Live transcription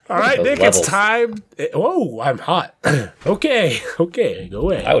All right, Those Nick, levels. it's time. Whoa, I'm hot. Okay, go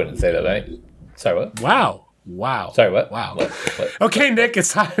away. I wouldn't say that, mate. Sorry, what? Wow. Sorry, what? Wow. What? Okay, Nick,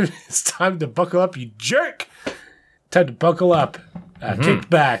 it's time. It's time to buckle up, you jerk. Time to buckle up, kick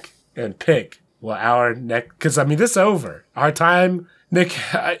back, and pick. Well, our next, because I mean, this is over. Our time, Nick.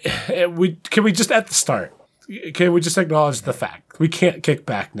 Can we just at the start? Can we just acknowledge the fact we can't kick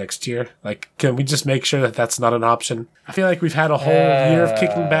back next year? Like, can we just make sure that that's not an option? I feel like we've had a whole year of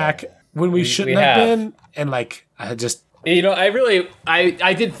kicking back when we shouldn't have been, and like, I just. You know,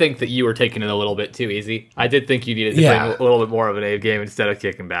 I did think that you were taking it a little bit too easy. I did think you needed to bring a little bit more of an A game instead of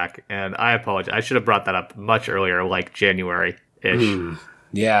kicking back. And I apologize. I should have brought that up much earlier, like January-ish.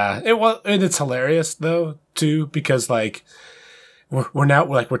 Yeah. And it's hilarious, though, too, because, like,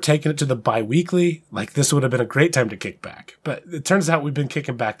 we're taking it to the bi-weekly. Like, this would have been a great time to kick back. But it turns out we've been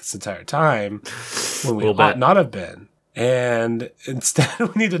kicking back this entire time when we ought not have been. And instead, we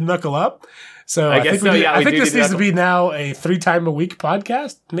need to knuckle up. So I think this needs to be now a 3-time-a-week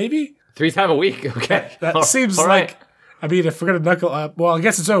podcast, maybe? 3 times a week? Okay. That seems like, I mean, if we're going to knuckle up, well, I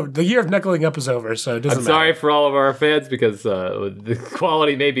guess it's over. The year of knuckling up is over, so it doesn't matter. I'm sorry for all of our fans because the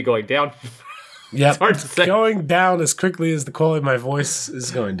quality may be going down. Yeah, it's going down as quickly as the quality of my voice is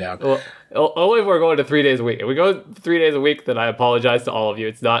going down. Well, only if we're going to 3 days a week. If we go 3 days a week, then I apologize to all of you.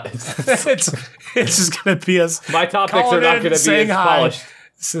 It's not. It's just going to be us. My topics are not going to be as polished.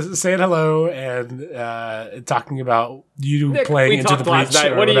 Saying hello and talking about you Nick, playing Into the Breach. Last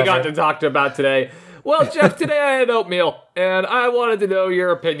night. What do you got to talk about today? Well, Jeff, today I had oatmeal, and I wanted to know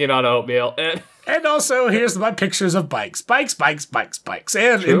your opinion on oatmeal. And also, here's my pictures of bikes. Bikes,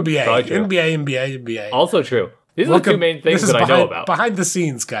 and True. NBA. Also true. These are the 2 main things that I know about. Behind the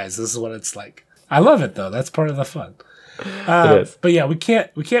scenes, guys, this is what it's like. I love it, though. That's part of the fun. It is. But yeah, we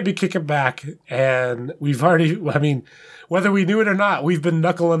can't be kicking back, and we've already, I mean, whether we knew it or not, we've been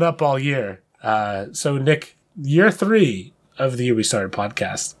knuckling up all year. So, Nick, year 3 of the Year We Started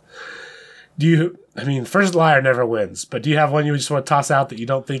podcast. First liar never wins, but do you have one you just want to toss out that you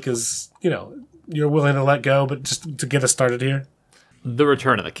don't think is, you're willing to let go, but just to get us started here? The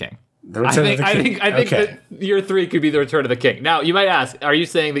Return of the King. I think that year 3 could be the Return of the King. Now, you might ask, are you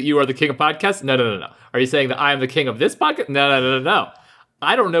saying that you are the king of podcasts? No. Are you saying that I am the king of this podcast? No.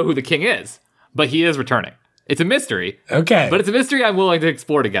 I don't know who the king is, but he is returning. It's a mystery. Okay. But it's a mystery I'm willing to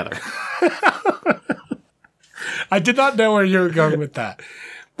explore together. I did not know where you were going with that.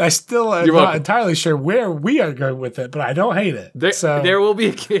 I still am not entirely sure where we are going with it, but I don't hate it. There will be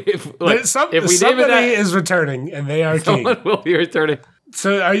a king. Somebody is returning, and they are king. Someone will be returning.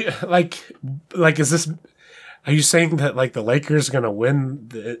 So are you is this? Are you saying that like the Lakers are going to win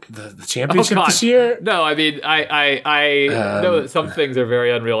the championship this year? No, I mean I know that some things are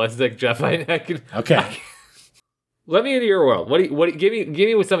very unrealistic, Jeff. Okay. Let me into your world. Give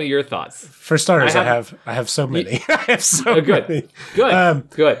me with some of your thoughts. For starters, I have so many. I have so many.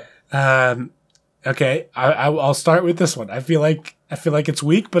 Good. Okay, I'll start with this one. I feel like it's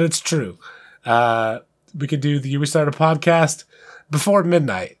weak, but it's true. We could do the Year We Started podcast before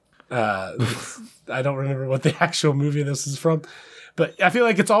midnight. I don't remember what the actual movie this is from, but I feel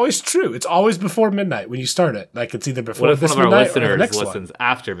like it's always true. It's always before midnight when you start it. Like it's either before this midnight or the next one. Listens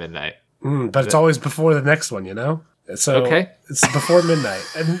after midnight? But it's always before the next one, So it's before midnight,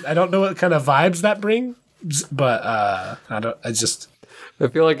 and I don't know what kind of vibes that brings, but I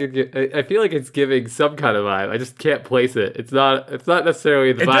feel like it's giving some kind of vibe. I just can't place it. It's not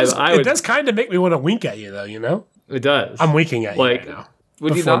necessarily the vibe. It does kind of make me want to wink at you, though. It does. I'm winking at you right now.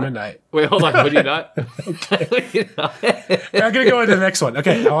 Would before you not? Midnight. Wait, hold on. Would you not? Okay. I'm gonna go into the next one.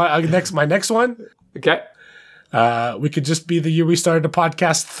 Okay, my next one. Okay. We could just be the Year We Started a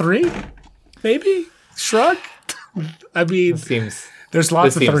podcast 3, maybe. Shrug. I mean, there's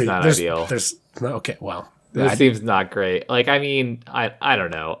lots of 3. Not ideal. Okay. Well, this seems not great. Like, I mean, I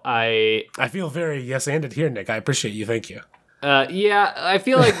don't know. I feel very yes-anded here, Nick. I appreciate you. Thank you. Yeah, I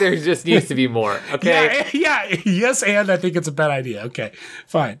feel like there just needs to be more. Okay. Yeah. Yes, and I think it's a bad idea. Okay,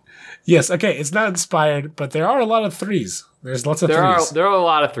 fine. Yes. Okay. It's not inspired, but there are a lot of 3s. There's lots of 3s. There are a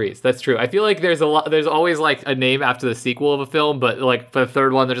lot of 3s. That's true. I feel like there's always like a name after the sequel of a film, but like for the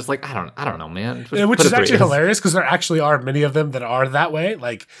third one, they're just like, I don't know, man. Which is actually hilarious because there actually are many of them that are that way.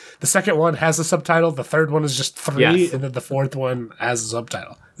 Like the second one has a subtitle, the third one is just 3, and then the fourth one has a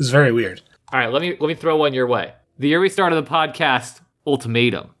subtitle. It's very weird. All right, let me throw one your way. The Year We Started the podcast,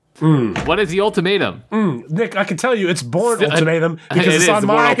 Ultimatum. What is the ultimatum? Nick, I can tell you it's Born Ultimatum because it's on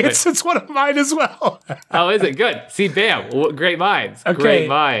mine. It's one of mine as well. Oh, is it? Good. See, bam. Great minds. Okay. Great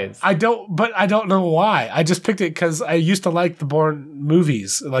minds. I don't know why. I just picked it because I used to like the Bourne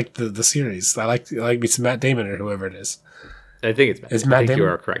movies, like the series. I like me some Matt Damon or whoever it is. I think it's Matt. It's Matt I think Damon? you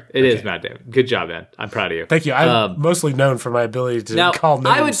are correct. It is Matt Damon. Good job, man. I'm proud of you. Thank you. I'm mostly known for my ability to call names.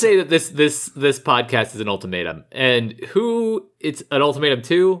 I would say that this podcast is an ultimatum, and who it's an ultimatum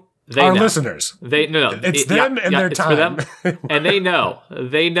to? Our listeners. It's them and their time. For them, and they know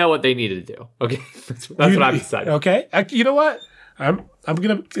what they need to do. Okay, that's what I've decided. Okay, you know what? I'm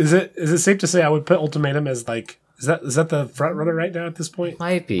gonna. Is it safe to say I would put ultimatum as like? Is that the front runner right now at this point? It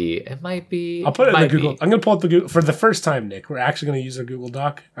might be. I'll put it in the Google. I'm going to pull up the Google for the first time, Nick. We're actually going to use our Google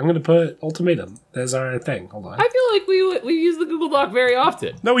Doc. I'm going to put ultimatum as our thing. Hold on. I feel like we use the Google Doc very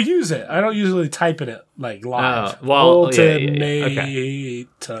often. No, we use it. I don't usually type in it like live. Okay.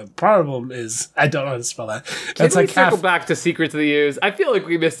 Problem is I don't know how to spell that. That's like circle back to secrets of the use. I feel like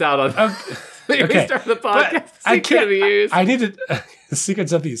we missed out on. We started the podcast. Secret of the use. I needed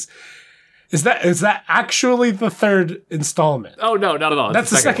secrets of these. Is that actually the third installment? Oh no, not at all. That's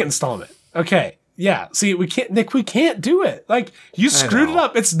the second installment. Okay. Yeah. See, we can't do it. Like, you screwed it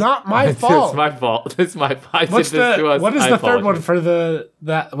up. It's not my fault. It's my fault. It's my fault. What is the third one for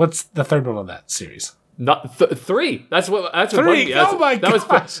what's the third one of that series? Not three. That's what. Three. Oh my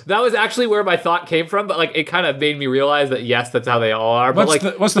gosh. That was actually where my thought came from, but like it kind of made me realize that yes, that's how they all are. But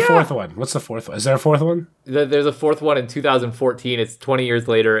what's the fourth one? What's the fourth one? Is there a fourth one? There's a fourth one in 2014. It's 20 years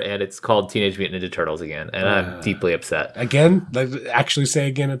later, and it's called Teenage Mutant Ninja Turtles again. And I'm deeply upset. Again? Like, actually say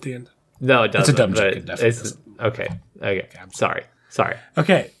again at the end? No, it doesn't. It's a dumb joke. It definitely doesn't. Okay. I'm sorry.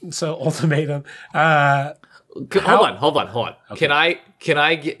 Okay. So ultimatum. Hold on. Okay. Can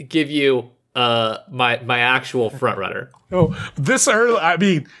I give you my actual front runner? Oh, this early? I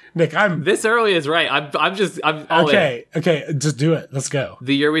mean, Nick, this early is right. I'm all okay. In. Okay, just do it. Let's go.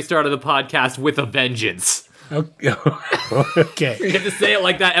 The year we started the podcast with a vengeance. Okay. You have to say it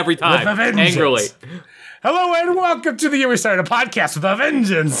like that every time, angrily. Hello and welcome to the year we started a podcast with a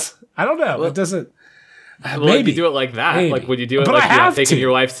vengeance. I don't know. It doesn't. Maybe you do it like that. Maybe. Like, would you do it like you're not taking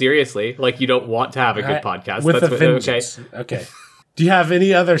your life seriously? Like you don't want to have a good podcast. With a vengeance. Okay. Do you have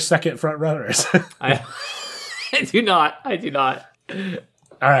any other second front runners? I do not. All right.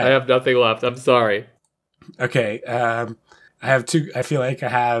 I have nothing left. I'm sorry. Okay. I have two. I feel like I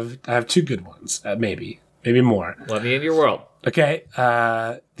have two good ones. Maybe more. Let me in your world. Okay.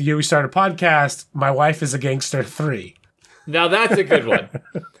 The year we started a podcast, My Wife is a Gangster 3. Now that's a good one.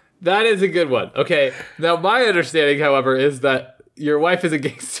 That is a good one. Okay. Now my understanding, however, is that your wife is a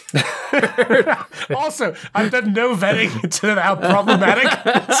gangster. Also, I've done no vetting into how problematic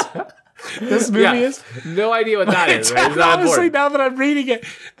this movie is. No idea what that is. Right? Honestly, now that I'm reading it,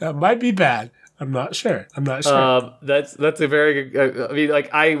 that might be bad. I'm not sure. That's a very good. I mean,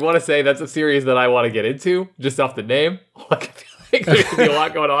 like, I want to say that's a series that I want to get into just off the name. Like, I feel like there could be a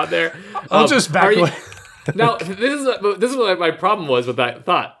lot going on there. I'll just back away. Now, this is what my problem was with that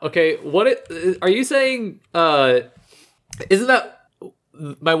thought. Okay, are you saying? Isn't that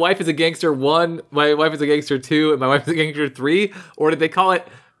My Wife is a Gangster 1, My Wife is a Gangster 2, and My Wife is a Gangster 3? Or did they call it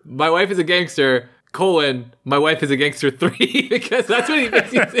My Wife is a Gangster, My Wife is a Gangster 3? Because that's what he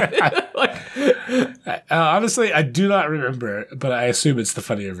makes you say. Honestly, I do not remember, but I assume it's the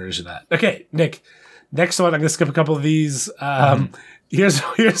funnier version of that. Okay, Nick, next one, I'm going to skip a couple of these. Here's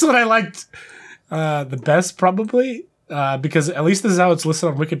what I liked the best, probably, because at least this is how it's listed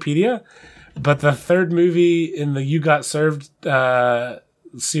on Wikipedia. But the third movie in the You Got Served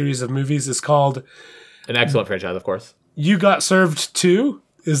series of movies is called... An excellent franchise, of course. You Got Served 2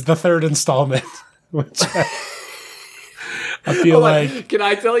 is the third installment. Which I feel like... Can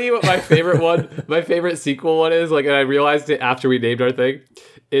I tell you what my favorite one, my favorite sequel one is? Like, and I realized it after we named our thing.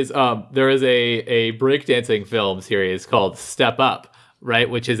 Is there is a breakdancing film series called Step Up, right?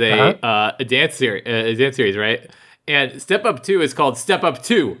 Which is a dance series, right? And Step Up 2 is called Step Up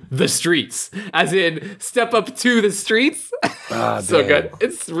 2, The Streets. As in, Step Up to the Streets. So good.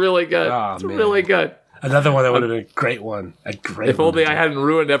 It's really good. Really good. Another one that would have been a great one. If only I hadn't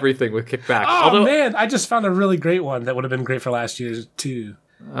ruined everything with Kickback. Man, I just found a really great one that would have been great for last year, too.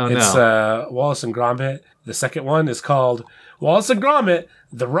 It's Wallace and Gromit. The second one is called Wallace and Gromit,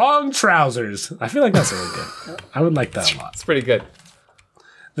 The Wrong Trousers. I feel like that's really good. I would like that a lot. It's pretty good.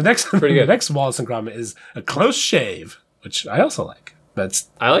 The next Wallace and Gromit is A Close Shave, which I also like.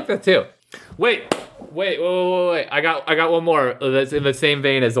 I like that too. Wait. I got one more that's in the same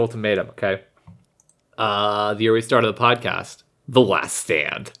vein as Ultimatum. Okay. The year we started the podcast, The Last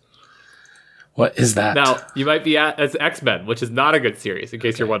Stand. What is that? Now you might be as X-Men, which is not a good series. In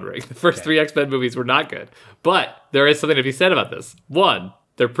case you're wondering, the first three X-Men movies were not good, but there is something to be said about this. One,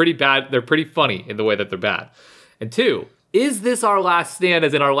 they're pretty bad. They're pretty funny in the way that they're bad, and two. Is this our last stand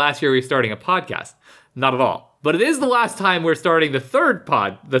as in our last year restarting a podcast? Not at all. But it is the last time we're starting the third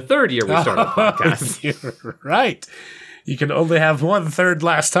year we started a podcast. You're right. You can only have 1/3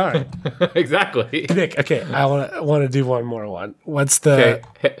 last time. Exactly. Nick, okay, I want to do one more one. What's the...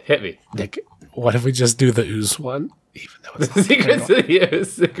 Okay, hit me. Nick, what if we just do the ooze one? Even though it's not Secrets of the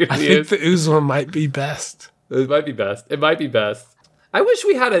Ooze. I think the ooze one might be best. It might be best. I wish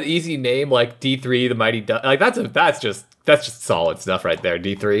we had an easy name like D3, the Mighty Duck. Like that's just solid stuff right there.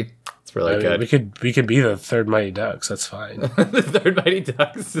 D3. It's really good. We could be the third Mighty Ducks. That's fine. The third Mighty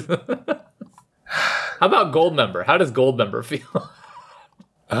Ducks. How about Goldmember? How does Goldmember feel?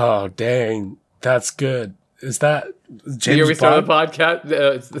 Oh, dang. That's good. Is that James Here we Bond? started the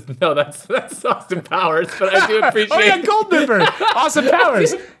podcast. No, that's Austin Powers, but I do appreciate... Oh, yeah, Goldmember. Austin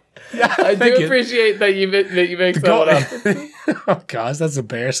Powers. Yeah, I do appreciate that you make someone up. Oh, gosh, that's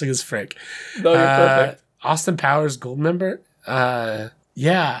embarrassing as frick. No, you're perfect. Austin Powers, Goldmember?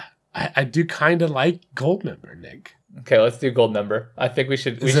 Yeah, I do kind of like Goldmember, Nick. Okay, let's do Goldmember. I think we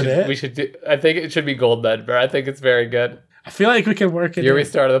should. I think it should be Goldmember. I think it's very good. I feel like we can work it. Here we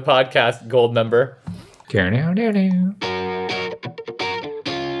started the podcast, Goldmember.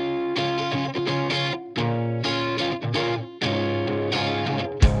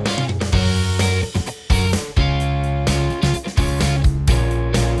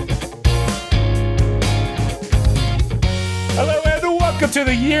 Welcome to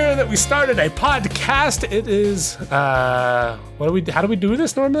the year that we started a podcast. It is how do we do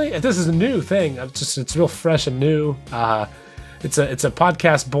this normally? This is a new thing. It's real fresh and new. It's a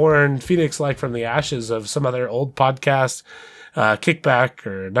podcast born Phoenix like from the ashes of some other old podcast, Kickback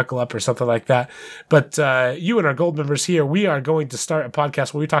or Knuckle Up or something like that. But you and our gold members here, we are going to start a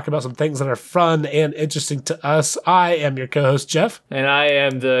podcast where we talk about some things that are fun and interesting to us. I am your co-host Jeff, and I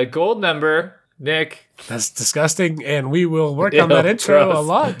am the gold member Nick. That's disgusting, and we will work on that intro gross. a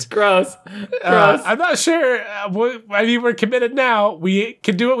lot. Gross. I'm not sure. We're committed now. We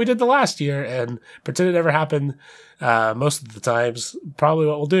can do what we did the last year and pretend it never happened most of the times. Probably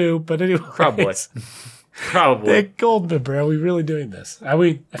what we'll do, but anyway. Probably. Nick Goldmember, are we really doing this? I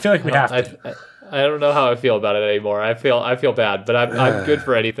feel like we have to. I don't know how I feel about it anymore. I feel bad, but I'm good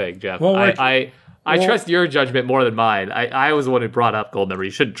for anything, Jeff. Well, I trust your judgment more than mine. I was the one who brought up Goldmember. You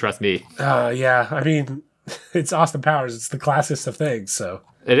shouldn't trust me. Yeah. I mean, it's Austin Powers. It's the classiest of things. So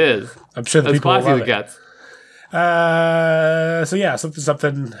it is. I'm sure the people will love it. Gets. So yeah,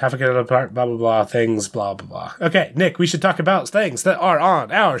 something, half a kid apart, blah, blah, blah, things, blah, blah, blah. Okay, Nick, we should talk about things that are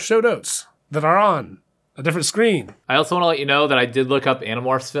on our show notes, that are on a different screen. I also want to let you know that I did look up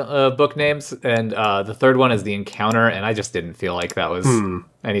Animorphs book names, and the third one is The Encounter, and I just didn't feel like that was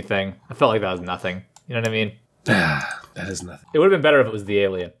anything. I felt like that was nothing. You know what I mean? That is nothing. It would have been better if it was The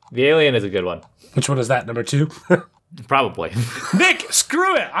Alien. The Alien is a good one. Which one is that, number 2? Probably. Nick,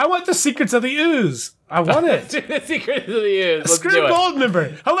 screw it. I want the Secrets of the Ooze. I want it. The Secrets of the Ooze. Let's screw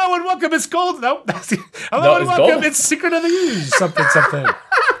Goldmember. Hello and welcome. It's Gold. Nope. Hello and welcome. Gold. It's Secret of the Ooze. Something.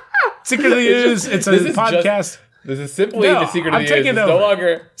 Secret of the Ooze. It's a podcast. This is simply the Secret of the Ooze. It's no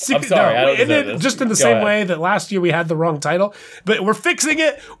longer... I'm sorry. No, I don't know this. Just in the same way that last year we had the wrong title. But we're fixing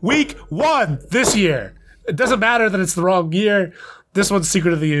it week 1 this year. It doesn't matter that it's the wrong year. This one's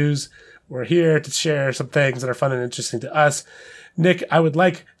Secret of the Ooze. We're here to share some things that are fun and interesting to us. Nick, I would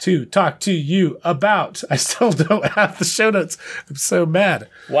like to talk to you about... I still don't have the show notes. I'm so mad.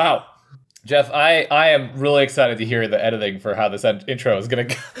 Wow. Jeff, I am really excited to hear the editing for how this intro is going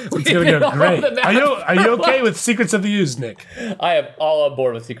to go. It's going to go great. Are you okay with Secrets of the Ooze, Nick? I am all on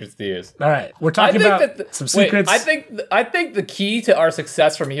board with Secrets of the Ooze. All right. We're talking about some secrets. I think the key to our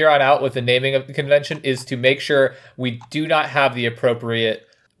success from here on out with the naming of the convention is to make sure we do not have the appropriate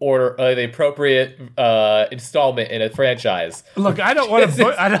order, the appropriate installment in a franchise. Look, I don't want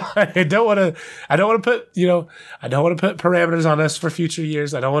to. I don't want to put. I don't want to put parameters on us for future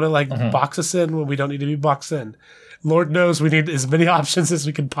years. I don't want to box us in when we don't need to be boxed in. Lord knows we need as many options as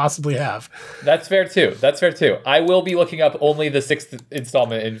we can possibly have. That's fair too. I will be looking up only the 6th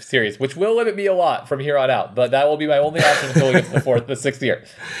installment in series, which will limit me a lot from here on out. But that will be my only option until we get to the 6th year.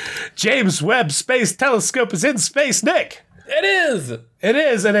 James Webb Space Telescope is in space, Nick. It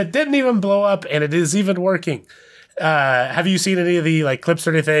is, and it didn't even blow up, and it is even working. Have you seen any of the clips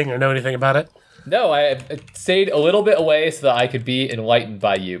or anything, or know anything about it? No, I stayed a little bit away so that I could be enlightened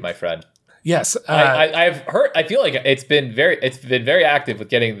by you, my friend. Yes, I've heard. I feel like it's been very active with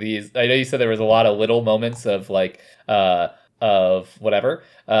getting these. I know you said there was a lot of little moments of relief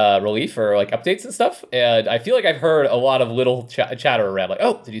or updates and stuff, and I feel like I've heard a lot of little chatter around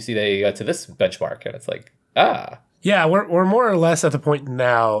oh, did you see they got to this benchmark? And it's Yeah, we're more or less at the point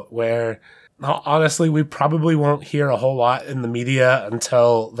now where honestly, we probably won't hear a whole lot in the media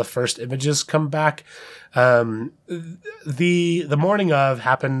until the first images come back. The morning of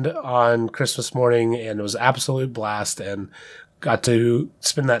happened on Christmas morning, and it was an absolute blast, and got to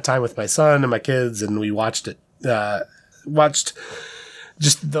spend that time with my son and my kids, and we watched it. Watched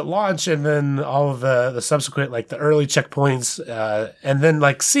just the launch, and then all of the subsequent, like the early checkpoints, and then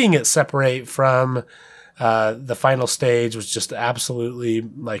like seeing it separate from the final stage was just absolutely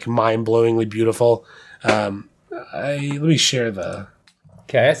like mind-blowingly beautiful. Let me share the.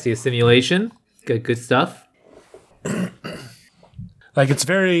 Okay, I see a simulation. Good stuff. Like, it's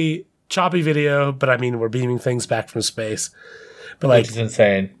very choppy video, but I mean, we're beaming things back from space. But like, which is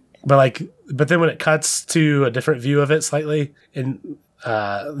insane. But then when it cuts to a different view of it slightly, and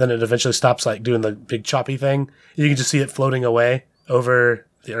then it eventually stops like doing the big choppy thing, you can just see it floating away over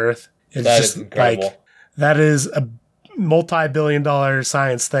the Earth. It's That just is incredible. like, that is a multi-billion-dollar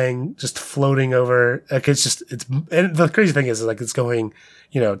science thing just floating over. Like, and the crazy thing is like it's going,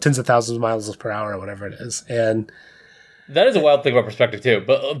 tens of thousands of miles per hour or whatever it is. And that is a wild thing about perspective too.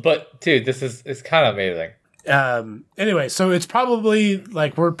 But dude, it's kind of amazing. Anyway, so it's probably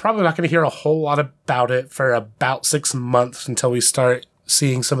like, we're probably not going to hear a whole lot about it for about 6 months until we start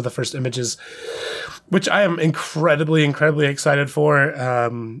seeing some of the first images, which I am incredibly excited for.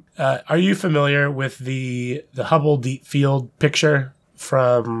 Are you familiar with the Hubble Deep Field picture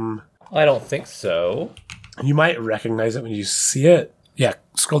from? I don't think so. You might recognize it when you see it. Yeah,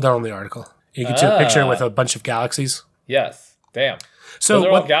 scroll down on the article. You can see a picture with a bunch of galaxies. Yes. Damn. So those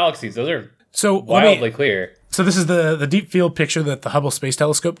are all galaxies. Those are so wildly clear. So this is the deep field picture that the Hubble Space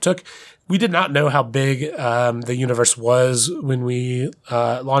Telescope took. We did not know how big the universe was when we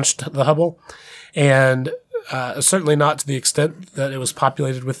launched the Hubble, and certainly not to the extent that it was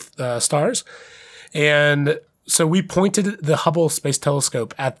populated with stars. And so we pointed the Hubble Space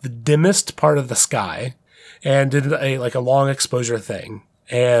Telescope at the dimmest part of the sky and did a long exposure thing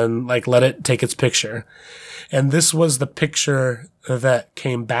and like let it take its picture. And this was the picture that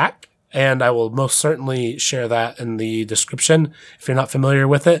came back. And I will most certainly share that in the description if you're not familiar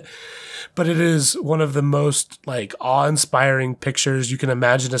with it. But it is one of the most like awe-inspiring pictures you can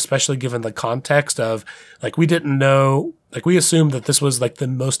imagine, especially given the context of like, we didn't know, like we assumed that this was like the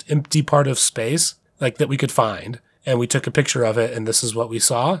most empty part of space like that we could find. And we took a picture of it and this is what we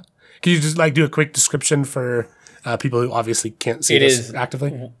saw. Can you just like do a quick description for people who obviously can't see this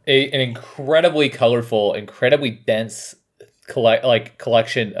actively? An incredibly colorful, incredibly dense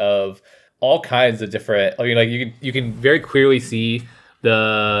collection of all kinds of different. I mean, like you can very clearly see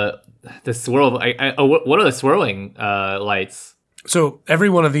the swirl. What are the swirling lights? So every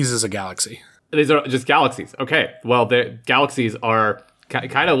one of these is a galaxy. These are just galaxies. Okay, well, the galaxies are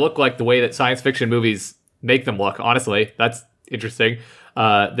kind of look like the way that science fiction movies make them look. Honestly, that's interesting.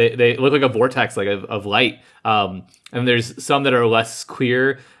 They look like a vortex, like of light. And there's some that are less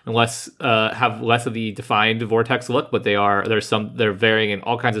clear and have less of the defined vortex look, but there's some that are varying in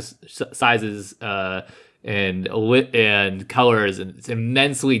all kinds of sizes and colors, and it's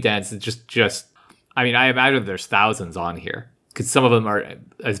immensely dense. It's just I mean, I imagine there's thousands on here because some of them are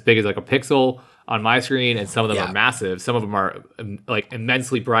as big as like a pixel on my screen, and some of them are massive. Some of them are like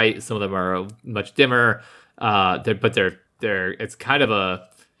immensely bright. Some of them are much dimmer. It's kind of a,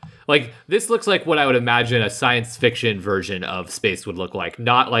 like, this looks like what I would imagine a science fiction version of space would look like.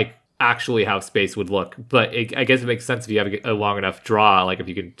 Not like actually how space would look, but I guess it makes sense if you have a long enough draw, like if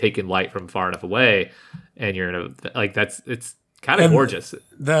you can take in light from far enough away and you're in a, like, it's kind of gorgeous. It's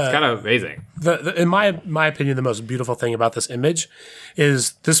kind of amazing. In my opinion, the most beautiful thing about this image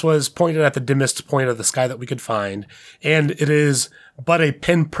is this was pointed at the dimmest point of the sky that we could find, and it is but a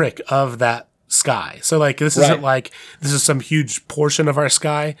pinprick of that sky. So like this isn't like this is some huge portion of our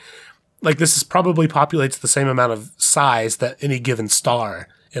sky. Like this is probably populates the same amount of size that any given star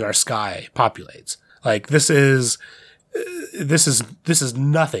in our sky populates. Like this is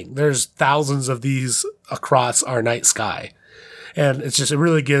nothing. There's thousands of these across our night sky. And it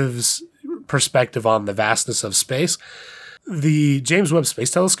really gives perspective on the vastness of space. The James Webb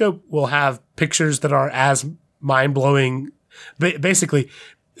Space Telescope will have pictures that are as mind-blowing. Basically,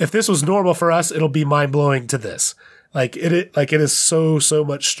 if this was normal for us, it'll be mind-blowing to this. It is so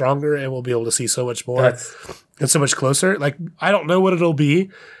much stronger, and we'll be able to see so much more and so much closer. Like, I don't know what it'll be,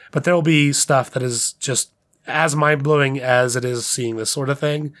 but there'll be stuff that is just as mind-blowing as it is seeing this sort of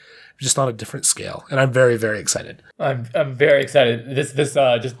thing, just on a different scale. And I'm very, very excited. I'm very excited. This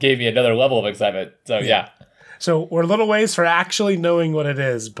just gave me another level of excitement. So yeah. So we're a little ways for actually knowing what it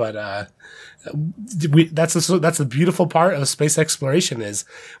is, but that's the beautiful part of space exploration is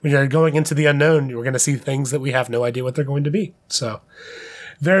when you're going into the unknown, you're going to see things that we have no idea what they're going to be. So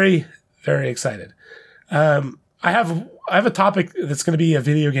very, Very excited. I have a topic that's going to be a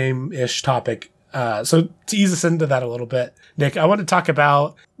video game-ish topic. So to ease us into that a little bit, Nick, I want to talk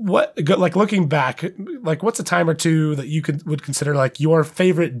about like looking back, like what's a time or two that you would consider like your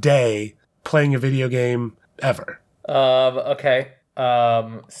favorite day playing a video game ever? Okay.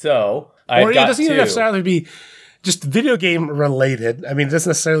 So or it doesn't even necessarily be just video game related. I mean, it doesn't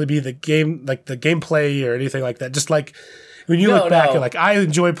necessarily be the game, like the gameplay or anything like that. Just like when you look back, you're like, I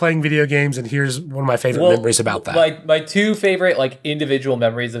enjoy playing video games, and here's one of my favorite memories about that. My two favorite like individual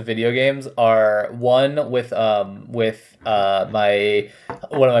memories of video games are one with one of my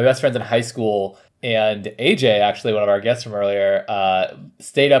best friends in high school. And AJ, actually, one of our guests from earlier,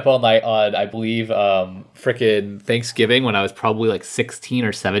 stayed up all night on, I believe, frickin' Thanksgiving when I was probably like 16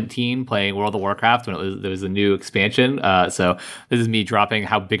 or 17 playing World of Warcraft when there was a new expansion. So this is me dropping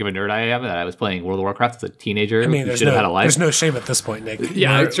how big of a nerd I am that I was playing World of Warcraft as a teenager. I mean, who should have had a life. There's no shame at this point, Nick.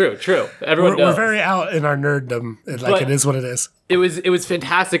 Yeah, true. Everyone knows. We're very out in our nerddom. It is what it is. It was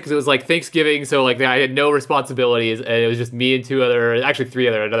fantastic because it was like Thanksgiving, so like I had no responsibilities, and it was just me and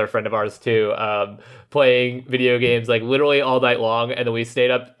another friend of ours too, playing video games like literally all night long. And then we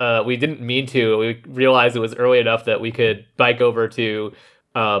stayed up. We didn't mean to. We realized it was early enough that we could bike over to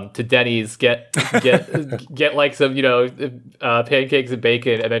Denny's, get like some pancakes and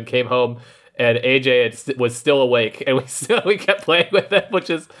bacon, and then came home. And AJ was still awake, and we kept playing with it, which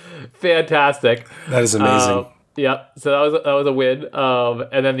is fantastic. That is amazing. Yeah, so that was a win.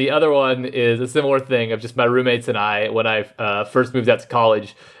 And then the other one is a similar thing of just my roommates and I, when I first moved out to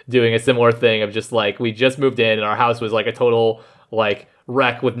college, doing a similar thing of just like, we just moved in and our house was like a total like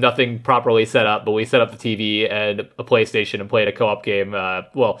wreck with nothing properly set up, but we set up the TV and a PlayStation and played a co-op game.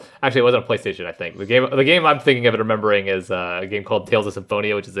 Well, actually it wasn't a PlayStation, I think. The game I'm thinking of and remembering is a game called Tales of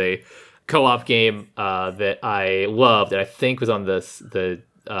Symphonia, which is a co-op game that I loved and I think was on the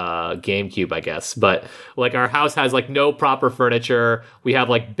GameCube, I guess. But like our house has like no proper furniture. We have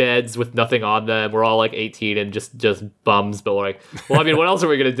like beds with nothing on them. We're all like 18 and just bums. But we're like, well, I mean, what else are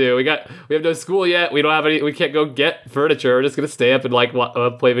we gonna do? We have no school yet. We don't have any. We can't go get furniture. We're just gonna stay up and like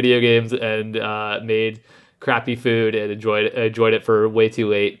play video games and made crappy food and enjoyed it for way too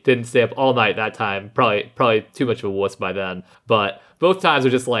late. Didn't stay up all night that time. Probably too much of a wuss by then. But both times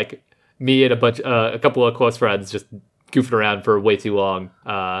were just like me and a couple of close friends just goofing around for way too long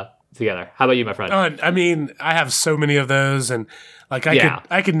together. How about you, my friend? I mean, I have so many of those, and like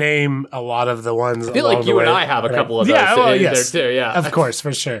I could name a lot of the ones. I feel like you and I have a couple of those yes, there too. Yeah, of course,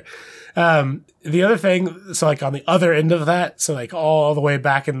 for sure. The other thing, so like on the other end of that, so like all the way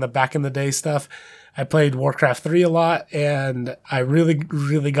back in the day stuff, I played Warcraft 3 a lot, and I really,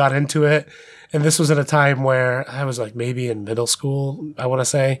 really got into it. And this was at a time where I was like maybe in middle school, I want to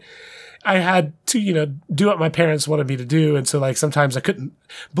say. I had to, do what my parents wanted me to do. And so like sometimes I couldn't,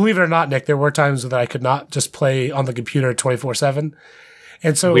 believe it or not, Nick, there were times that I could not just play on the computer 24/7.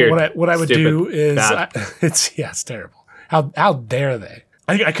 And so Weird. what I would do is, it's terrible. How dare they?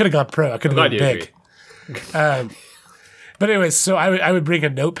 I could have gone pro. I could have gone big. But anyways, so I would bring a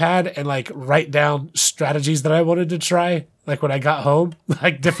notepad and like write down strategies that I wanted to try. Like when I got home,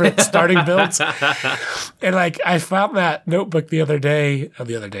 like different starting builds. And like I found that notebook the other day,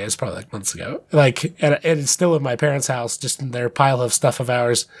 it's probably like months ago. Like, and it's still in my parents' house, just in their pile of stuff of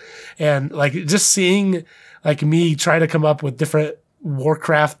ours. And like just seeing like me try to come up with different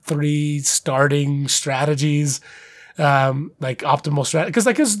Warcraft 3 starting strategies, like optimal strategy.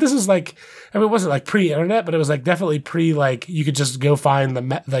 Cause this is like, I mean, it wasn't like pre-internet, but it was like definitely like you could just go find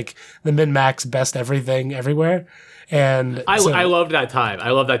the min-max best everything everywhere. And I loved that time.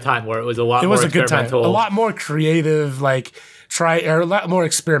 I love that time where it was a lot more experimental. It was a good time. A lot more creative, like a lot more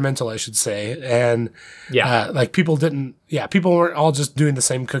experimental, I should say. And like people weren't all just doing the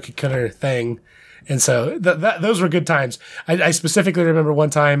same cookie cutter thing. And so those were good times. I specifically remember one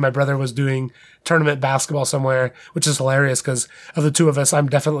time my brother was doing tournament basketball somewhere, which is hilarious because of the two of us, I'm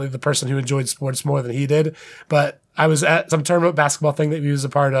definitely the person who enjoyed sports more than he did. But I was at some tournament basketball thing that he was a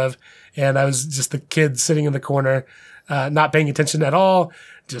part of, and I was just the kid sitting in the corner, not paying attention at all,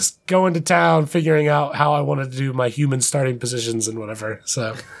 just going to town, figuring out how I wanted to do my human starting positions and whatever.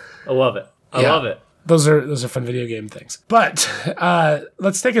 So I love it. I love it. Those are fun video game things. But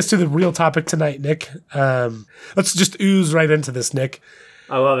let's take us to the real topic tonight, Nick. Let's just ooze right into this, Nick.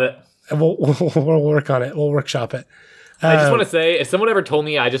 I love it. And we'll work on it. We'll workshop it. I just want to say, if someone ever told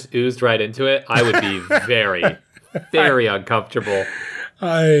me I just oozed right into it, I would be very, very uncomfortable.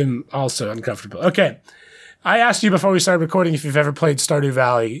 I'm also uncomfortable. Okay. I asked you before we started recording if you've ever played Stardew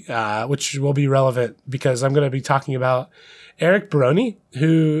Valley, which will be relevant because I'm going to be talking about Eric Baroni,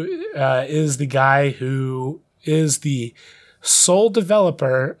 who is the guy who is the sole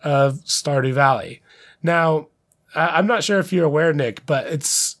developer of Stardew Valley. Now, I'm not sure if you're aware, Nick,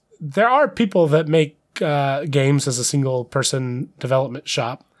 but there are people that make games as a single person development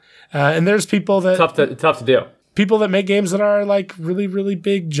shop, and there's people that tough to do. People that make games that are like really, really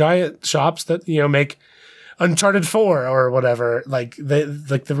big, giant shops that make Uncharted 4 or whatever. Like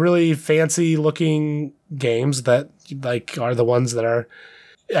the really fancy looking games that like are the ones that are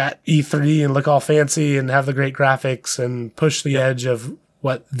at E3 and look all fancy and have the great graphics and push the edge of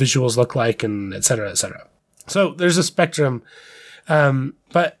what visuals look like, and et cetera, et cetera. So there's a spectrum.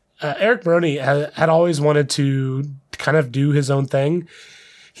 But Eric Maroney had always wanted to kind of do his own thing.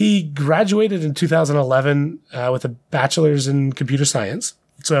 He graduated in 2011 with a bachelor's in computer science.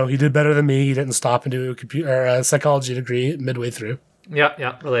 So he did better than me. He didn't stop and do a psychology degree midway through.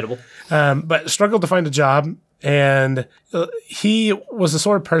 Yeah, relatable. But struggled to find a job. And he was the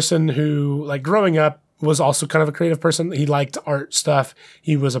sort of person who, like, growing up, was also kind of a creative person. He liked art stuff.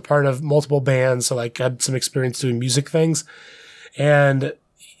 He was a part of multiple bands, so like had some experience doing music things. And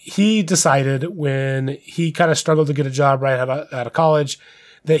he decided when he kind of struggled to get a job right out of college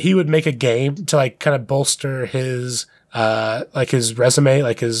that he would make a game to like kind of bolster his his resume,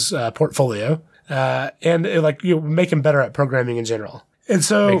 like his portfolio, and make him better at programming in general. And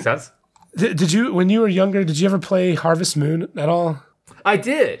so, makes sense. Did you, when you were younger, did you ever play Harvest Moon at all? I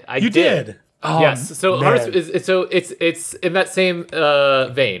did. You did. Oh, yes. So man. Harvest it's in that same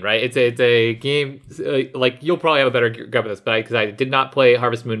vein, right? It's a game like you'll probably have a better grab of this, but because I did not play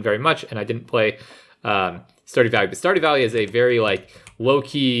Harvest Moon very much, and I didn't play Stardew Valley. But Stardew Valley is a very like low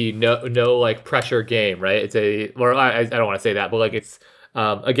key, no like pressure game, right? I don't want to say that, but like it's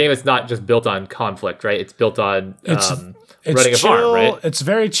a game that's not just built on conflict, right? It's built on running a farm, right? It's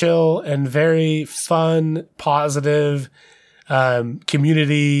very chill and very fun, positive,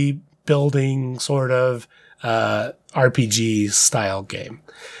 community building sort of RPG style game.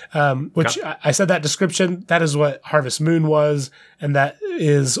 Which I said that description, that is what Harvest Moon was, and that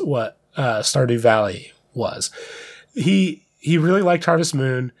is what Stardew Valley was. He really liked Harvest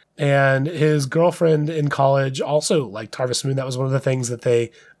Moon, and his girlfriend in college also liked Harvest Moon. That was one of the things that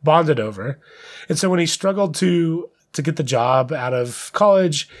they bonded over. And so when he struggled to get the job out of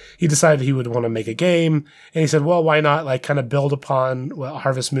college, he decided he would want to make a game. And he said, well, why not like kind of build upon what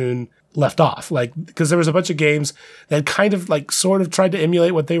Harvest Moon left off? Like, because there was a bunch of games that kind of like sort of tried to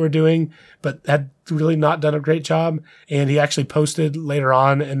emulate what they were doing, but had really not done a great job. And he actually posted later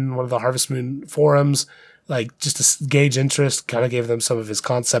on in one of the Harvest Moon forums, like just to gauge interest, kind of gave them some of his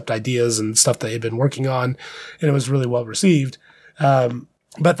concept ideas and stuff that he had been working on. And it was really well received.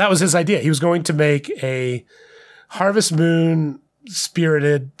 But that was his idea. He was going to make a Harvest Moon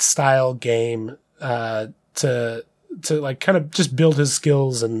spirited style game to like kind of just build his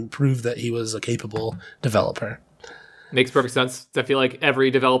skills and prove that he was a capable developer. Makes perfect sense. I feel like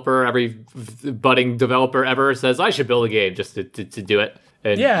every developer, every budding developer ever says, I should build a game just to do it.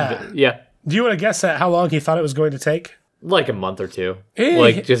 And yeah. Do you want to guess at how long he thought it was going to take? Like a month or two.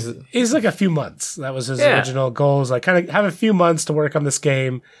 He's like a few months. That was his original goal. Was like kind of have a few months to work on this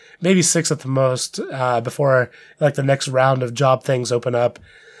game, maybe 6 at the most, before like the next round of job things open up,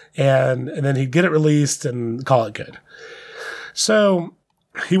 and then he'd get it released and call it good. So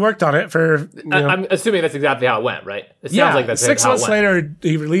he worked on it for. I'm assuming that's exactly how it went, right? It sounds like that's 6 months later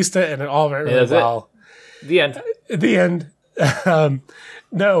he released it, and it all went really well. The end. The end.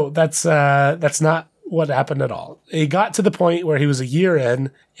 No, that's not what happened at all. He got to the point where he was a year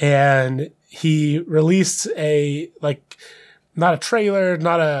in, and he released not a trailer,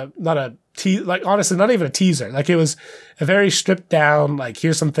 honestly, not even a teaser. Like, it was a very stripped down, like,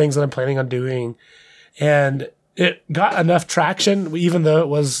 here's some things that I'm planning on doing. And it got enough traction, even though it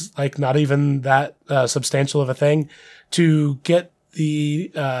was like not even that substantial of a thing, to get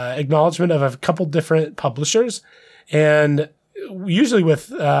the acknowledgement of a couple different publishers. And usually with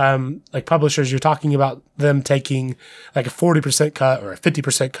like publishers, you're talking about them taking like a 40% cut or a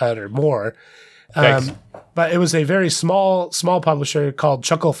 50% cut or more. But it was a very small publisher called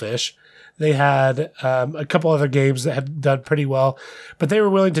Chucklefish. They had a couple other games that had done pretty well, but they were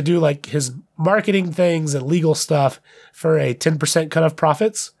willing to do like his marketing things and legal stuff for a 10% cut of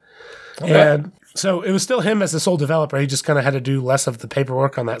profits. Okay. And so it was still him as the sole developer. He just kind of had to do less of the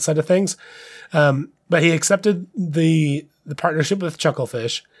paperwork on that side of things. But he accepted the partnership with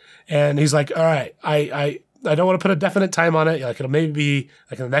Chucklefish, and he's like, all right, I don't want to put a definite time on it. Like, it'll maybe be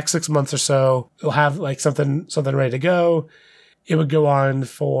like in the next 6 months or so, we'll have like something ready to go. It would go on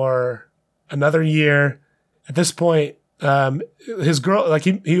for another year. At this point, his girl, like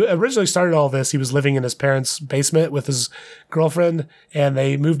he originally started all this. He was living in his parents' basement with his girlfriend, and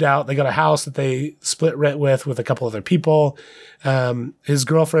they moved out. They got a house that they split rent with a couple other people. His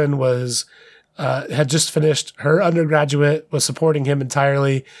girlfriend was had just finished her undergraduate, was supporting him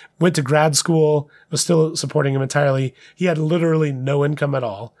entirely, went to grad school, was still supporting him entirely. He had literally no income at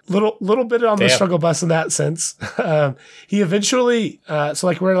all. Little bit on the struggle bus in that sense. He eventually, so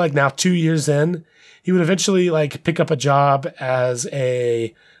like we're like now 2 years in, he would eventually like pick up a job as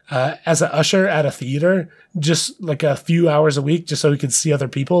an usher at a theater, just like a few hours a week, just so he could see other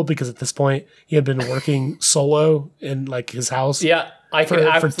people, because at this point he had been working solo in like his house. Yeah, I can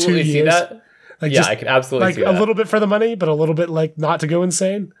absolutely see that. Like, yeah, I can absolutely see that. Like a little bit for the money, but a little bit like not to go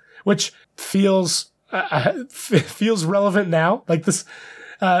insane, which feels relevant now. Like this,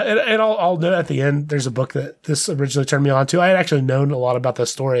 and I'll note at the end, there's a book that this originally turned me on to. I had actually known a lot about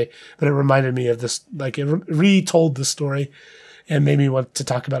this story, but it reminded me of this, like it retold the story and made me want to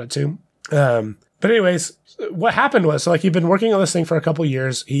talk about it too. But anyways, what happened was, so like he'd been working on this thing for a couple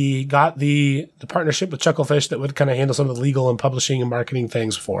years. He got the partnership with Chucklefish that would kind of handle some of the legal and publishing and marketing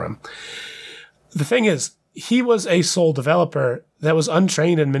things for him. The thing is, he was a sole developer that was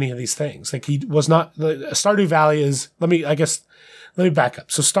untrained in many of these things. Like he was not. Stardew Valley is. Let me back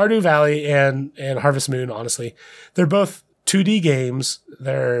up. So Stardew Valley and Harvest Moon, honestly, they're both 2D games.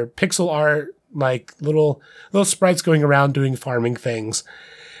 They're pixel art, like little sprites going around doing farming things.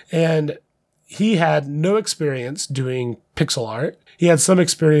 And he had no experience doing pixel art. He had some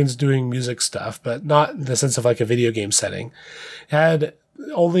experience doing music stuff, but not in the sense of like a video game setting. Had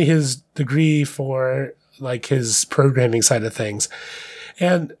only his degree for like his programming side of things.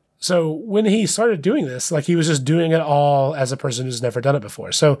 And so when he started doing this, like he was just doing it all as a person who's never done it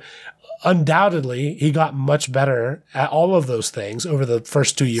before. So undoubtedly he got much better at all of those things over the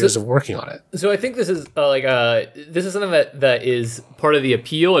first 2 years of working on it. So I think this is this is something that is part of the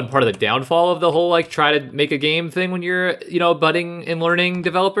appeal and part of the downfall of the whole like try to make a game thing when you're a budding and learning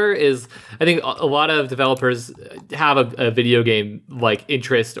developer. Is I think a lot of developers have a video game like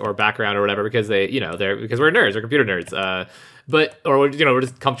interest or background or whatever because they're because we're nerds, we're computer nerds. But we're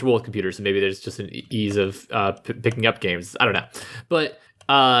just comfortable with computers, and maybe there's just an ease of picking up games. I don't know, but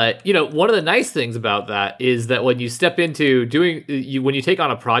one of the nice things about that is that when you step into when you take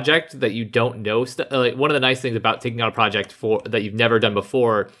on a project that you don't know, one of the nice things about taking on a project that you've never done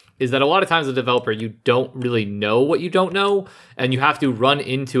before is that a lot of times as a developer, you don't really know what you don't know, and you have to run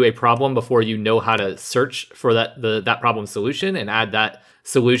into a problem before you know how to search for that problem solution and add that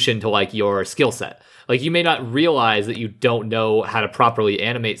solution to like your skill set. Like you may not realize that you don't know how to properly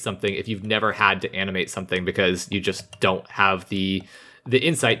animate something if you've never had to animate something because you just don't have the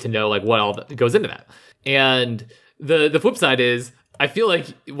insight to know like what all goes into that. And the flip side is I feel like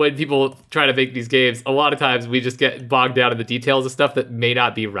when people try to make these games, a lot of times we just get bogged down in the details of stuff that may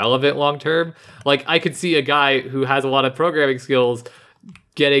not be relevant long term. Like I could see a guy who has a lot of programming skills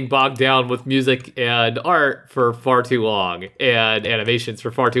getting bogged down with music and art for far too long and animations for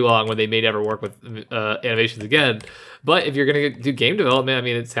far too long when they may never work with animations again. But if you're going to do game development, I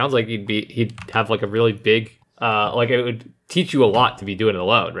mean, it sounds like he'd have like a really big, like it would teach you a lot to be doing it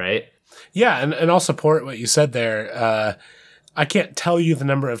alone, right? Yeah, and I'll support what you said there. I can't tell you the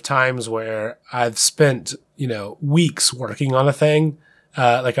number of times where I've spent, weeks working on a thing,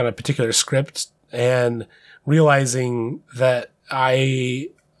 like on a particular script, and realizing that I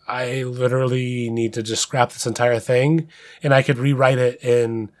literally need to just scrap this entire thing, and I could rewrite it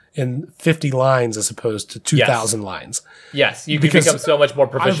in 50 lines as opposed to 2,000 lines. Yes, you can become so much more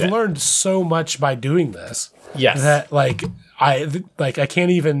proficient. I've learned so much by doing this. Yes, that I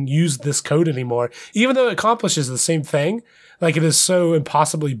can't even use this code anymore, even though it accomplishes the same thing. Like it is so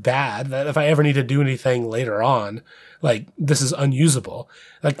impossibly bad that if I ever need to do anything later on, like this is unusable.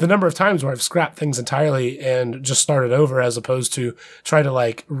 Like the number of times where I've scrapped things entirely and just started over as opposed to try to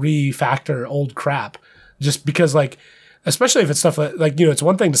like refactor old crap, just because like, especially if it's stuff like it's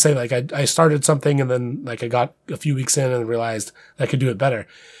one thing to say like I started something and then like I got a few weeks in and realized I could do it better.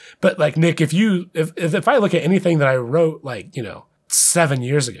 But like Nick, if I look at anything that I wrote like 7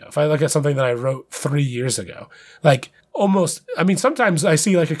 years ago, if I look at something that I wrote 3 years ago, like almost, I mean, sometimes I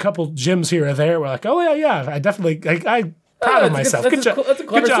see like a couple gems here or there where like, oh yeah, I definitely, I proud of myself. Good job, that's a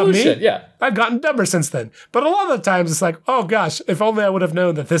clever solution. Me. Yeah, I've gotten dumber since then. But a lot of the times it's like, oh gosh, if only I would have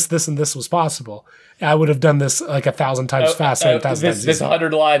known that this, and this was possible. I would have done this like 1,000 times faster, 1,000 times this easier.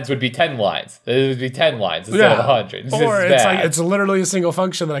 100 lines would be 10 lines. It would be 10 lines instead of 100. Or it's literally a single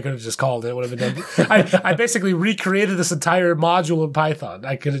function that I could have just called. It would have been done. I basically recreated this entire module in Python.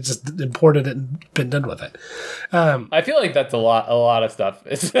 I could have just imported it and been done with it. I feel like that's a lot of stuff.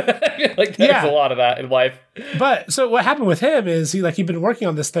 I feel like there's a lot of that in life. But so what happened with him is he'd been working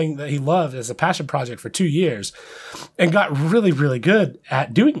on this thing that he loved as a passion project for 2 years and got really, really good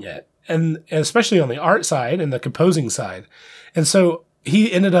at doing it. And especially on the art side and the composing side. And so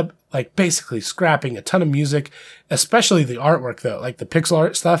he ended up like basically scrapping a ton of music, especially the artwork though, like the pixel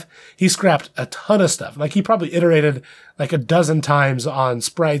art stuff. He scrapped a ton of stuff. Like he probably iterated like a dozen times on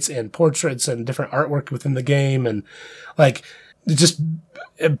sprites and portraits and different artwork within the game. And like just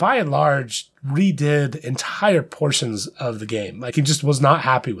by and large redid entire portions of the game. Like he just was not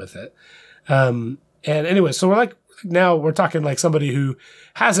happy with it. And anyway, so now we're talking like somebody who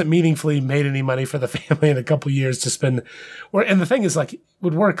hasn't meaningfully made any money for the family in a couple of years to spend. And the thing is, like,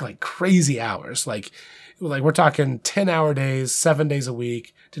 would work like crazy hours. Like we're talking 10-hour days, 7 days a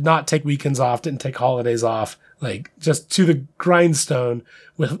week. Did not take weekends off. Didn't take holidays off. Like just to the grindstone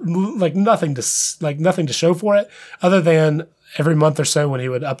with like nothing to show for it, other than every month or so when he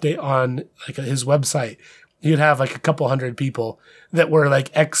would update on like his website. You'd have like a couple hundred people that were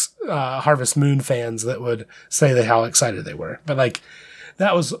like Harvest Moon fans that would say how excited they were. But like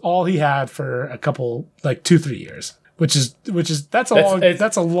that was all he had for a couple, like 2-3 years, which is that's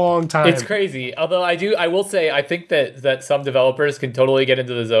a long time. It's crazy. Although I will say, I think that some developers can totally get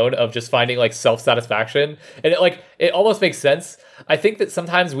into the zone of just finding like self-satisfaction. And it almost makes sense. I think that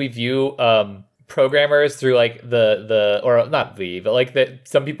sometimes we view, programmers through like or not but like that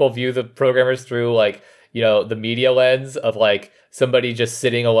some people view the programmers through like, the media lens of like somebody just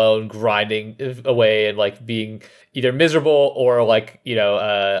sitting alone, grinding away and like being either miserable or like,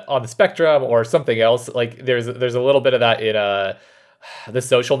 on the spectrum or something else. Like there's a little bit of that in The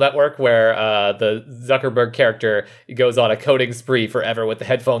Social Network where the Zuckerberg character goes on a coding spree forever with the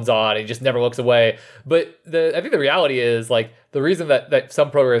headphones on and he just never looks away. But I think the reality is like the reason that some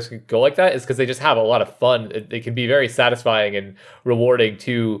programmers can go like that is because they just have a lot of fun. It can be very satisfying and rewarding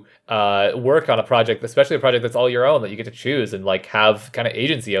to work on a project, especially a project that's all your own that you get to choose and like have kind of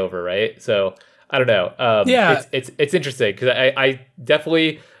agency over, right? So I don't know. It's interesting because I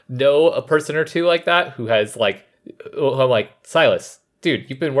definitely know a person or two like that who has like. I'm like, Silas, dude,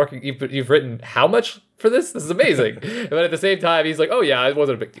 you've written how much for this? This is amazing. But at the same time, he's like, oh yeah, it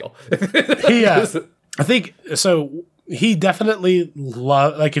wasn't a big deal. I think so. He definitely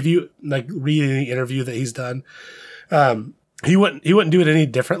like if you like read any interview that he's done, he wouldn't do it any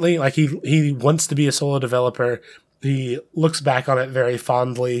differently. Like he wants to be a solo developer. He looks back on it very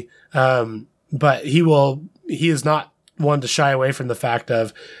fondly. But he is not one to shy away from the fact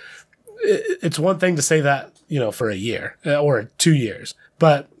of it's one thing to say that, for a year or 2 years.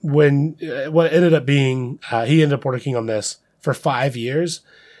 But what it ended up being, he ended up working on this for 5 years.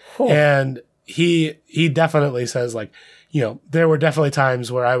 Cool. And he definitely says like, there were definitely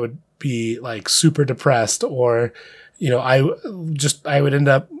times where I would be like super depressed or, I would end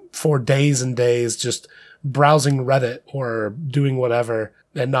up for days and days just browsing Reddit or doing whatever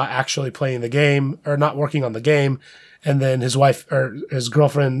and not actually playing the game or not working on the game. And then his wife or his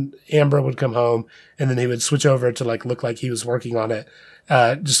girlfriend, Amber, would come home and then he would switch over to like look like he was working on it,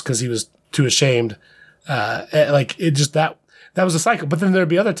 just because he was too ashamed. Like it just, that was a cycle. But then there'd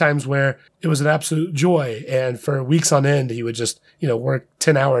be other times where it was an absolute joy. And for weeks on end, he would just, work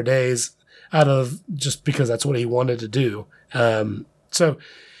 10-hour days out of just because that's what he wanted to do. So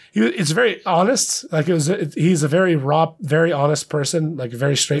it's very honest. Like he's a very raw, very honest person, like a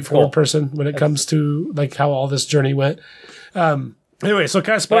very straightforward person when it comes to like how all this journey went. Anyway, so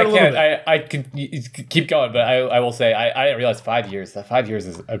kind of spoil a little bit. I can keep going, but I will say I didn't realize 5 years. That 5 years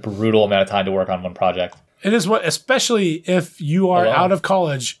is a brutal amount of time to work on one project. It is especially if you are out of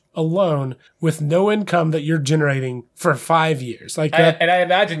college alone with no income that you're generating for 5 years. Like that. And I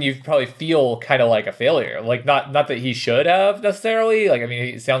imagine you probably feel kind of like a failure. Like not that he should have necessarily. Like I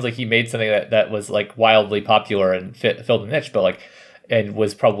mean, it sounds like he made something that was like wildly popular and filled a niche, but like. And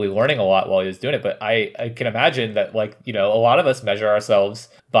was probably learning a lot while he was doing it. But I can imagine that, like, a lot of us measure ourselves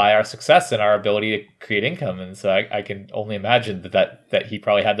by our success and our ability to create income. And so I can only imagine that he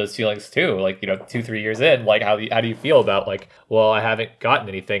probably had those feelings too. Like, 2-3 years in, like, how do you feel about, like, well, I haven't gotten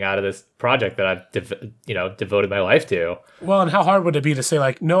anything out of this project that I've, devoted my life to. Well, and how hard would it be to say,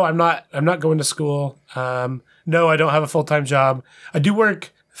 like, no, I'm not going to school. No, I don't have a full-time job. I do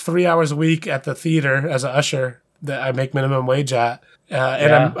work 3 hours a week at the theater as an usher that I make minimum wage at.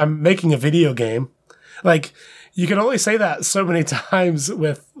 And I'm making a video game. Like, you can only say that so many times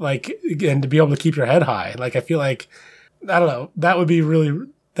with like, and to be able to keep your head high. Like, I feel like, I don't know, that would be really,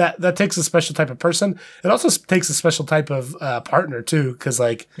 that takes a special type of person. It also takes a special type of partner too. Cause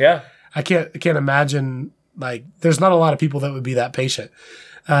like, Yeah. I can't imagine, like, there's not a lot of people that would be that patient.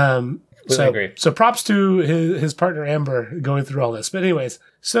 Agree. So props to his partner Amber going through all this. But anyways,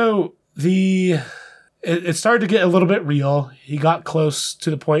 so it started to get a little bit real. He got close to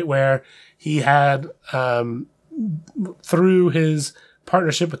the point where he had, through his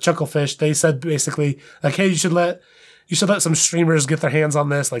partnership with Chucklefish, they said basically like, hey, you should let some streamers get their hands on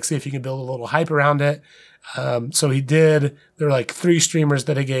this, like see if you can build a little hype around it. So he did. There were like 3 streamers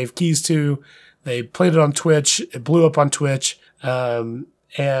that he gave keys to. They played it on Twitch. It blew up on Twitch. And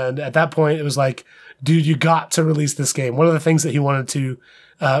at that point, it was like, dude, you got to release this game. One of the things that he wanted to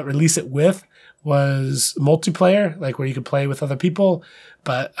release it with was multiplayer, like where you could play with other people.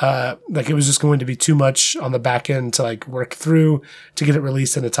 But like it was just going to be too much on the back end to like work through to get it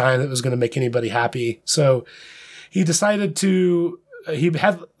released in a time that was going to make anybody happy. So he decided to, he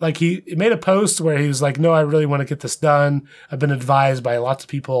made a post where he was like, no, I really want to get this done. I've been advised by lots of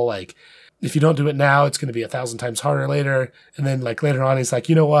people, like, if you don't do it now, it's going to be 1,000 times harder later. And then like later on, he's like,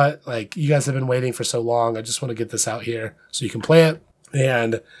 you know what? Like you guys have been waiting for so long. I just want to get this out here so you can play it.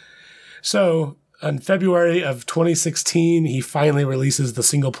 And so in February of 2016, he finally releases the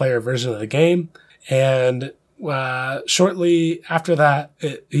single player version of the game. And shortly after that,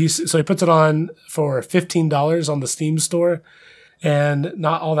 he puts it on for $15 on the Steam store. And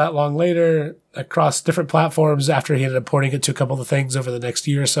not all that long later, across different platforms, after he ended up porting it to a couple of things over the next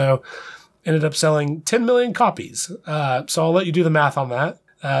year or so, ended up selling 10 million copies. So I'll let you do the math on that.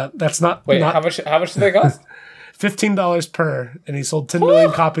 That's not... Wait, not, how much did they cost? $15 per, and he sold 10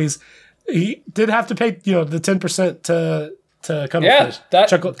 million copies. He did have to pay, the 10% to Cuttlefish. Yeah, that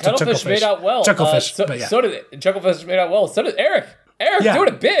Cuttlefish made out well. Chucklefish, So did Chucklefish made out well. So did Eric. Eric doing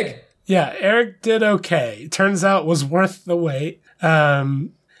it big. Yeah, Eric did okay. Turns out was worth the wait. I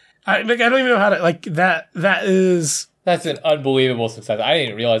don't even know how to, like, that's an unbelievable success. I didn't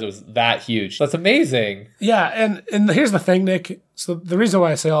even realize it was that huge. That's amazing. Yeah, and here's the thing, Nick. So the reason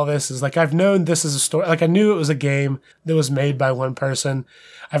why I say all this is, like, I've known this is a story. Like, I knew it was a game that was made by one person.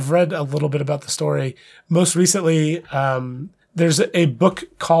 I've read a little bit about the story. Most recently, there's a book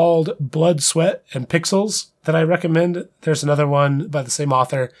called Blood, Sweat, and Pixels that I recommend. There's another one by the same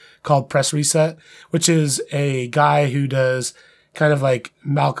author called Press Reset, which is a guy who does kind of like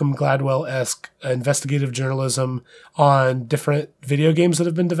Malcolm Gladwell-esque investigative journalism on different video games that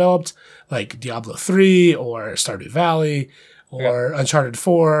have been developed, like Diablo 3 or Stardew Valley or Uncharted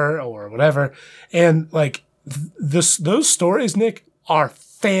 4 or whatever. And like those stories, Nick, are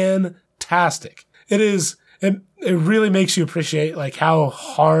fantastic. It really makes you appreciate like how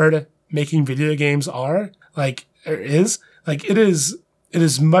hard making video games are. Like it is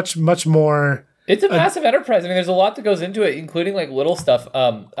much, much more. It's a massive enterprise. I mean, there's a lot that goes into it, including like little stuff.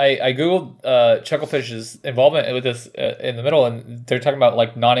 I googled Chucklefish's involvement with this in the middle, and they're talking about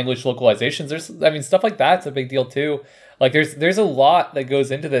like non-English localizations. Stuff like that's a big deal too. Like there's a lot that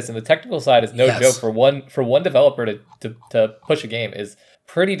goes into this, and the technical side is no joke. For one developer to push a game is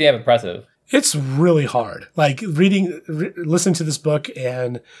pretty damn impressive. It's really hard. Like listening to this book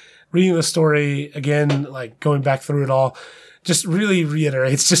and reading the story again, like going back through it all, just really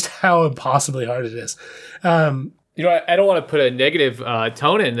reiterates just how impossibly hard it is. I don't want to put a negative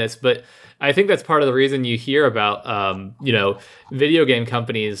tone in this, but I think that's part of the reason you hear about, video game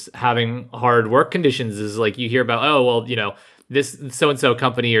companies having hard work conditions is like you hear about, this so-and-so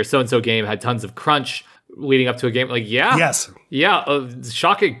company or so-and-so game had tons of crunch leading up to a game. Like, it's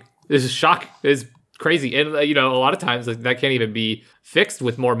shocking. This is shocking. It's crazy. And, a lot of times that can't even be fixed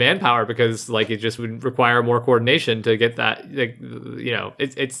with more manpower because like it just would require more coordination to get that,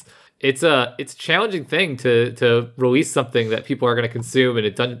 it's a challenging thing to release something that people are going to consume in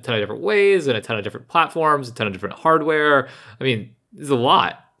a ton of different ways and a ton of different platforms, a ton of different hardware. I mean, it's a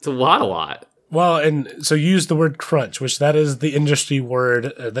lot. It's a lot. Well, and so use the word crunch, which that is the industry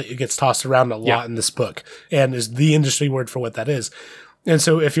word that gets tossed around a lot in this book and is the industry word for what that is. And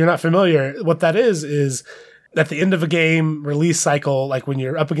so if you're not familiar, what that is at the end of a game release cycle, like when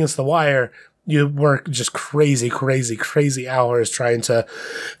you're up against the wire, you work just crazy hours trying to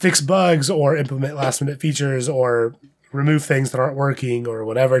fix bugs or implement last minute features or remove things that aren't working or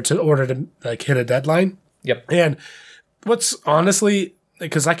whatever in order to like hit a deadline. Yep. And what's honestly,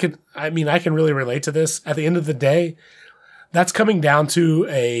 because I can really relate to this. At the end of the day, that's coming down to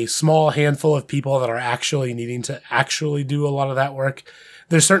a small handful of people that are actually needing to actually do a lot of that work.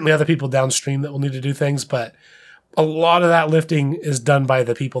 There's certainly other people downstream that will need to do things, but a lot of that lifting is done by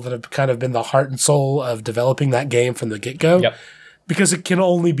the people that have kind of been the heart and soul of developing that game from the get-go. Yep. Because it can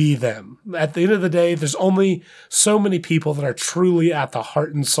only be them. At the end of the day, there's only so many people that are truly at the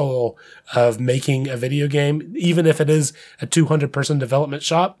heart and soul of making a video game. Even if it is a 200-person development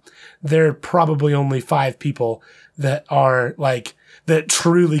shop, there are probably only 5 people that are like, that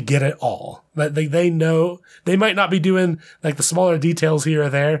truly get it all. That they know, they might not be doing like the smaller details here or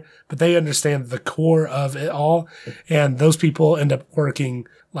there, but they understand the core of it all. And those people end up working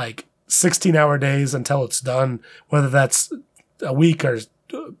like 16-hour days until it's done, whether that's a week or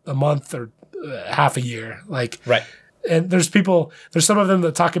a month or half a year. Like, right. And there's some of them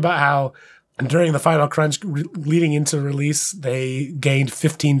that talk about how during the final crunch leading into release, they gained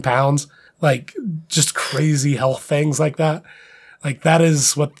 15 pounds, like just crazy health things like that. Like that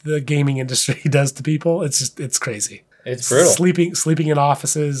is what the gaming industry does to people. It's crazy. It's brutal. Sleeping in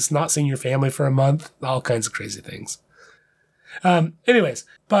offices, not seeing your family for a month, all kinds of crazy things. Anyways,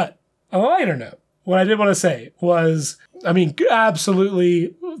 but on a lighter note, what I did want to say was, I mean,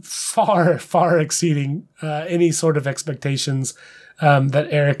 absolutely far, far exceeding any sort of expectations that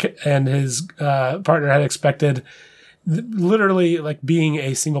Eric and his partner had expected. Literally, like being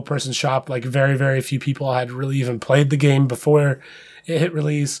a single person shop, like very, very few people had really even played the game before it hit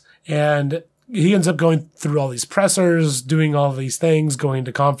release. And he ends up going through all these pressers, doing all these things, going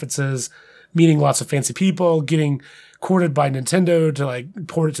to conferences, meeting lots of fancy people, getting courted by Nintendo to like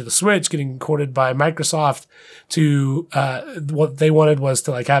port it to the Switch, getting courted by Microsoft to what they wanted was to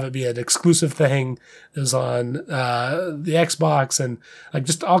like have it be an exclusive thing that was on the Xbox and like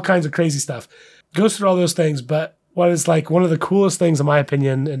just all kinds of crazy stuff. Goes through all those things, but what is like one of the coolest things in my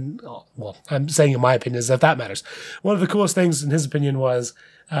opinion, and well, I'm saying in my opinion is if that matters. One of the coolest things in his opinion was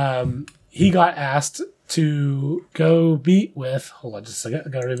he got asked to go meet with, hold on just a second, I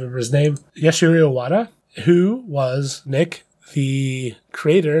gotta remember his name, Yashiro Wada, who was, Nick, the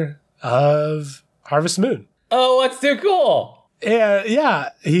creator of Harvest Moon. Oh, that's too cool. Yeah,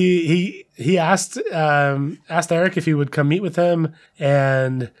 he asked Eric if he would come meet with him,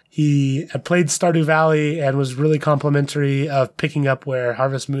 and he had played Stardew Valley and was really complimentary of picking up where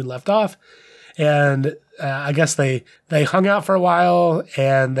Harvest Moon left off. And I guess they hung out for a while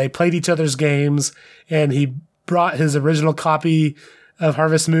and they played each other's games, and he brought his original copy of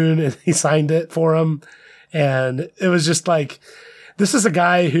Harvest Moon and he signed it for him. And it was just like, this is a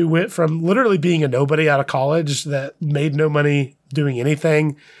guy who went from literally being a nobody out of college that made no money doing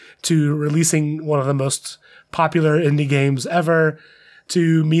anything to releasing one of the most popular indie games ever,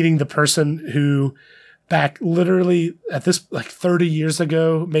 to meeting the person who back literally at this like 30 years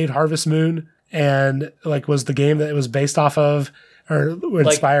ago made Harvest Moon and like was the game that it was based off of or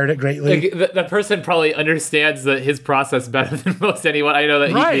inspired it greatly. Like the person probably understands his process better than most anyone. I know that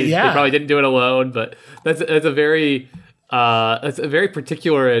he probably didn't do it alone, but that's a very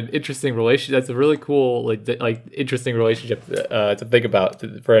particular and interesting relationship. That's a really cool, like interesting relationship to think about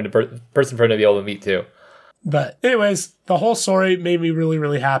for a person to be able to meet too. But anyways, the whole story made me really,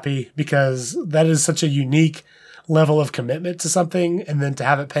 really happy because that is such a unique level of commitment to something, and then to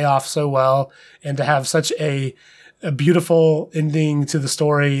have it pay off so well, and to have such a beautiful ending to the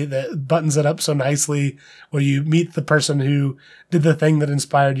story that buttons it up so nicely, where you meet the person who did the thing that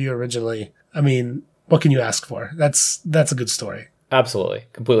inspired you originally. I mean, what can you ask for? That's a good story. Absolutely.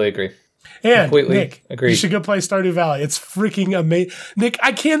 Completely agree. And completely Nick, agree. You should go play Stardew Valley. It's freaking amazing. Nick,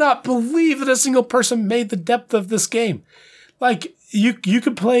 I cannot believe that a single person made the depth of this game. Like, you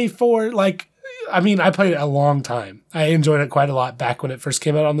could play for, like, I mean, I played it a long time. I enjoyed it quite a lot back when it first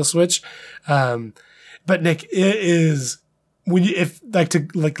came out on the Switch. But Nick, it is, when you, if like to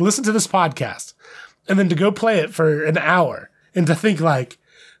like listen to this podcast and then to go play it for an hour and to think like,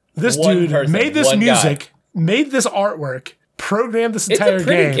 this dude made this music, made this artwork, programmed this entire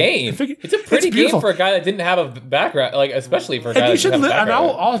game. It's a pretty game. It's a pretty game for a guy that didn't have a background, like especially for a guy that didn't have a background.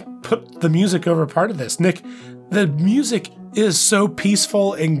 And I'll put the music over part of this. Nick, the music is so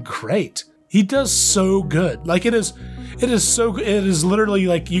peaceful and great. He does so good. Like it is literally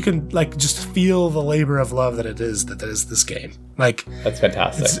like you can like just feel the labor of love that is this game. Like that's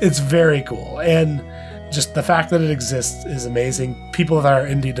fantastic. It's very cool. And just the fact that it exists is amazing. People that are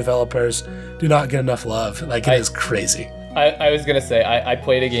indie developers do not get enough love. Like it is crazy. I was gonna say I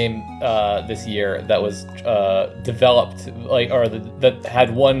played a game this year that was developed that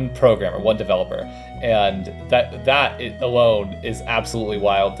had one programmer, one developer, and that alone is absolutely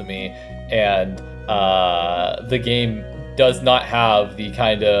wild to me. And the game does not have the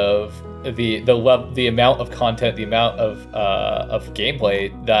kind of the amount of content, the amount of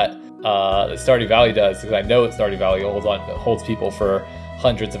gameplay that Stardew Valley does, because I know that Stardew Valley holds people for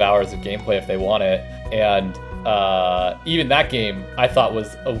hundreds of hours of gameplay if they want it. And even that game I thought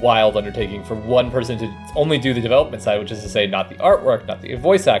was a wild undertaking for one person to only do the development side, which is to say not the artwork, not the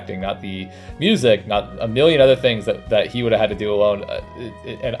voice acting, not the music, not a million other things that he would have had to do alone.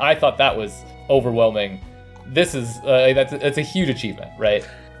 And I thought that was overwhelming. This is that's a huge achievement, right?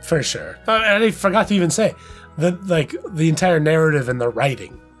 For sure. And I forgot to even say the entire narrative and the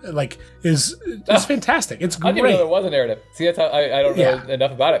writing is fantastic. It's great. I didn't even know there was a narrative. See, that's how I don't know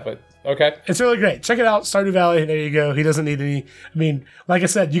enough about it, but okay. It's really great. Check it out, Stardew Valley. There you go. He doesn't need any. I mean, like I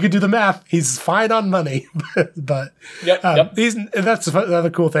said, you could do the math. He's fine on money, but yep. That's the other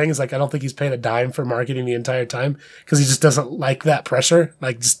cool thing is I don't think he's paid a dime for marketing the entire time because he just doesn't like that pressure.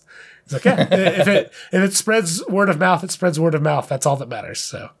 He's like, yeah, if it spreads word of mouth, it spreads word of mouth. That's all that matters.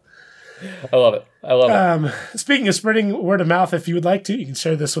 So. I love it. Speaking of spreading word of mouth, if you would like to, you can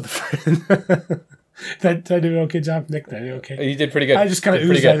share this with a friend. Did I do an okay job, Nick? Did I do okay? You did pretty good. I just kind of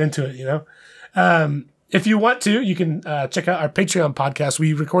oozed right into it, If you want to, you can check out our Patreon podcast.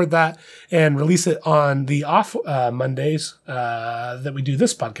 We record that and release it on the off Mondays that we do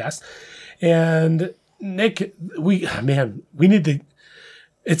this podcast. And Nick, we need to.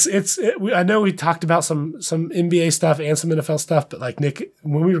 I know we talked about some NBA stuff and some NFL stuff, but Nick,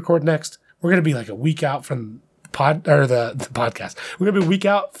 when we record next, we're gonna be a week out from the podcast. We're gonna be a week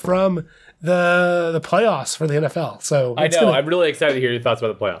out from the playoffs for the NFL. So I know I'm really excited to hear your thoughts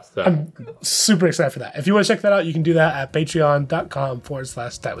about the playoffs. So. I'm super excited for that. If you want to check that out, you can do that at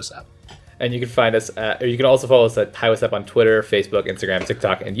patreon.com/TiWST. And you can find us or you can also follow us at TiWST on Twitter, Facebook, Instagram,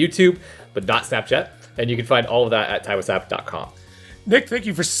 TikTok, and YouTube, but not Snapchat. And you can find all of that at TiWST.com. Nick, thank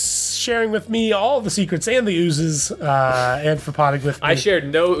you for sharing with me all the secrets and the oozes, and for potting with me. I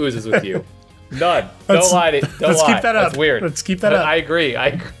shared no oozes with you. None. Don't lie. Let's keep that up. That's weird. Let's keep that up. I agree.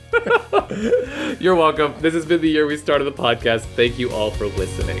 You're welcome. This has been the year we started the podcast. Thank you all for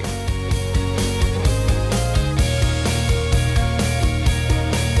listening.